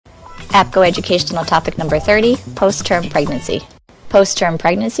APGO educational topic number 30, postterm pregnancy. Postterm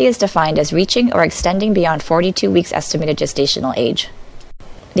pregnancy is defined as reaching or extending beyond 42 weeks estimated gestational age.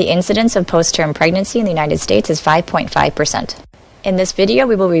 The incidence of postterm pregnancy in the United States is 5.5%. In this video,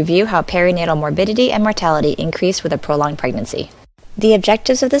 we will review how perinatal morbidity and mortality increase with a prolonged pregnancy. The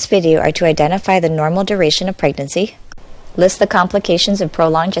objectives of this video are to identify the normal duration of pregnancy, list the complications of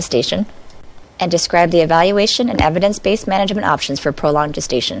prolonged gestation, and describe the evaluation and evidence-based management options for prolonged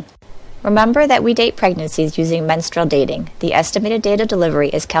gestation. Remember that we date pregnancies using menstrual dating. The estimated date of delivery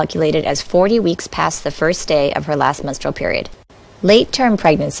is calculated as 40 weeks past the first day of her last menstrual period. Late-term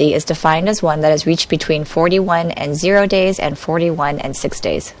pregnancy is defined as one that has reached between 41 and 0 days and 41 and 6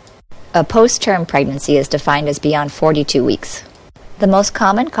 days. A post-term pregnancy is defined as beyond 42 weeks. The most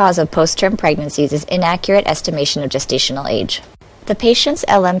common cause of post-term pregnancies is inaccurate estimation of gestational age. The patient's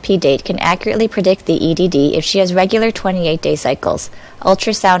LMP date can accurately predict the EDD if she has regular 28-day cycles.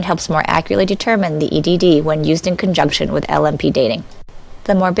 Ultrasound helps more accurately determine the EDD when used in conjunction with LMP dating.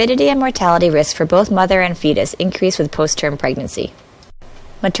 The morbidity and mortality risks for both mother and fetus increase with post-term pregnancy.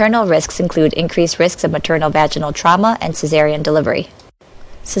 Maternal risks include increased risks of maternal vaginal trauma and cesarean delivery.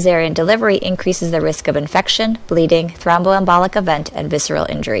 Cesarean delivery increases the risk of infection, bleeding, thromboembolic event, and visceral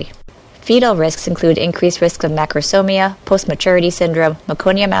injury. Fetal risks include increased risk of macrosomia, post-maturity syndrome,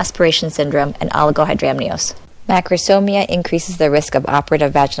 meconium aspiration syndrome, and oligohydramnios. Macrosomia increases the risk of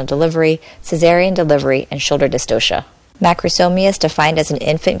operative vaginal delivery, cesarean delivery, and shoulder dystocia. Macrosomia is defined as an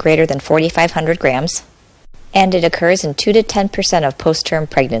infant greater than 4,500 grams, and it occurs in 2 to 10% of post-term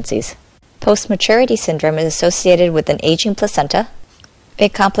pregnancies. Post-maturity syndrome is associated with an aging placenta.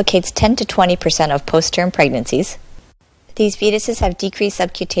 It complicates 10 to 20% of post-term pregnancies. These fetuses have decreased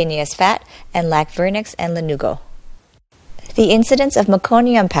subcutaneous fat and lack vernix and lanugo. The incidence of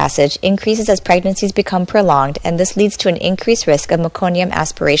meconium passage increases as pregnancies become prolonged, and this leads to an increased risk of meconium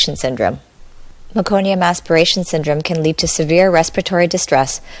aspiration syndrome. Meconium aspiration syndrome can lead to severe respiratory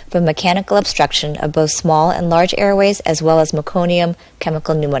distress from mechanical obstruction of both small and large airways as well as meconium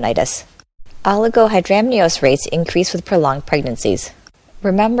chemical pneumonitis. Oligohydramnios rates increase with prolonged pregnancies.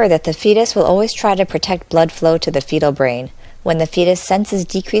 Remember that the fetus will always try to protect blood flow to the fetal brain. When the fetus senses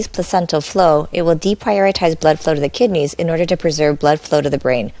decreased placental flow, it will deprioritize blood flow to the kidneys in order to preserve blood flow to the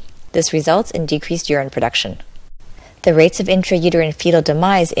brain. This results in decreased urine production. The rates of intrauterine fetal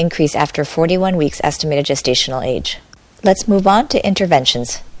demise increase after 41 weeks estimated gestational age. Let's move on to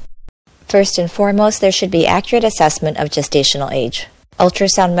interventions. First and foremost, there should be accurate assessment of gestational age.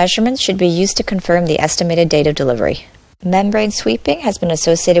 Ultrasound measurements should be used to confirm the estimated date of delivery. Membrane sweeping has been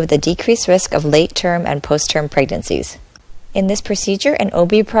associated with a decreased risk of late-term and post-term pregnancies. In this procedure, an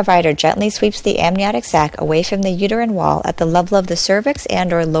OB provider gently sweeps the amniotic sac away from the uterine wall at the level of the cervix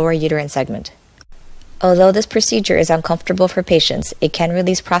and/or lower uterine segment. Although this procedure is uncomfortable for patients, it can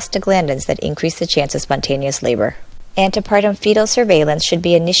release prostaglandins that increase the chance of spontaneous labor. Antepartum fetal surveillance should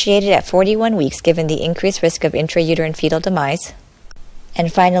be initiated at 41 weeks given the increased risk of intrauterine fetal demise.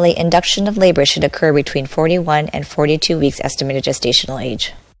 And finally, induction of labor should occur between 41 and 42 weeks estimated gestational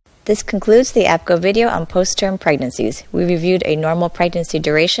age. This concludes the APGO video on post-term pregnancies. We reviewed a normal pregnancy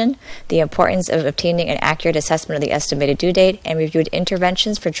duration, the importance of obtaining an accurate assessment of the estimated due date, and reviewed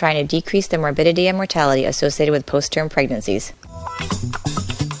interventions for trying to decrease the morbidity and mortality associated with post-term pregnancies.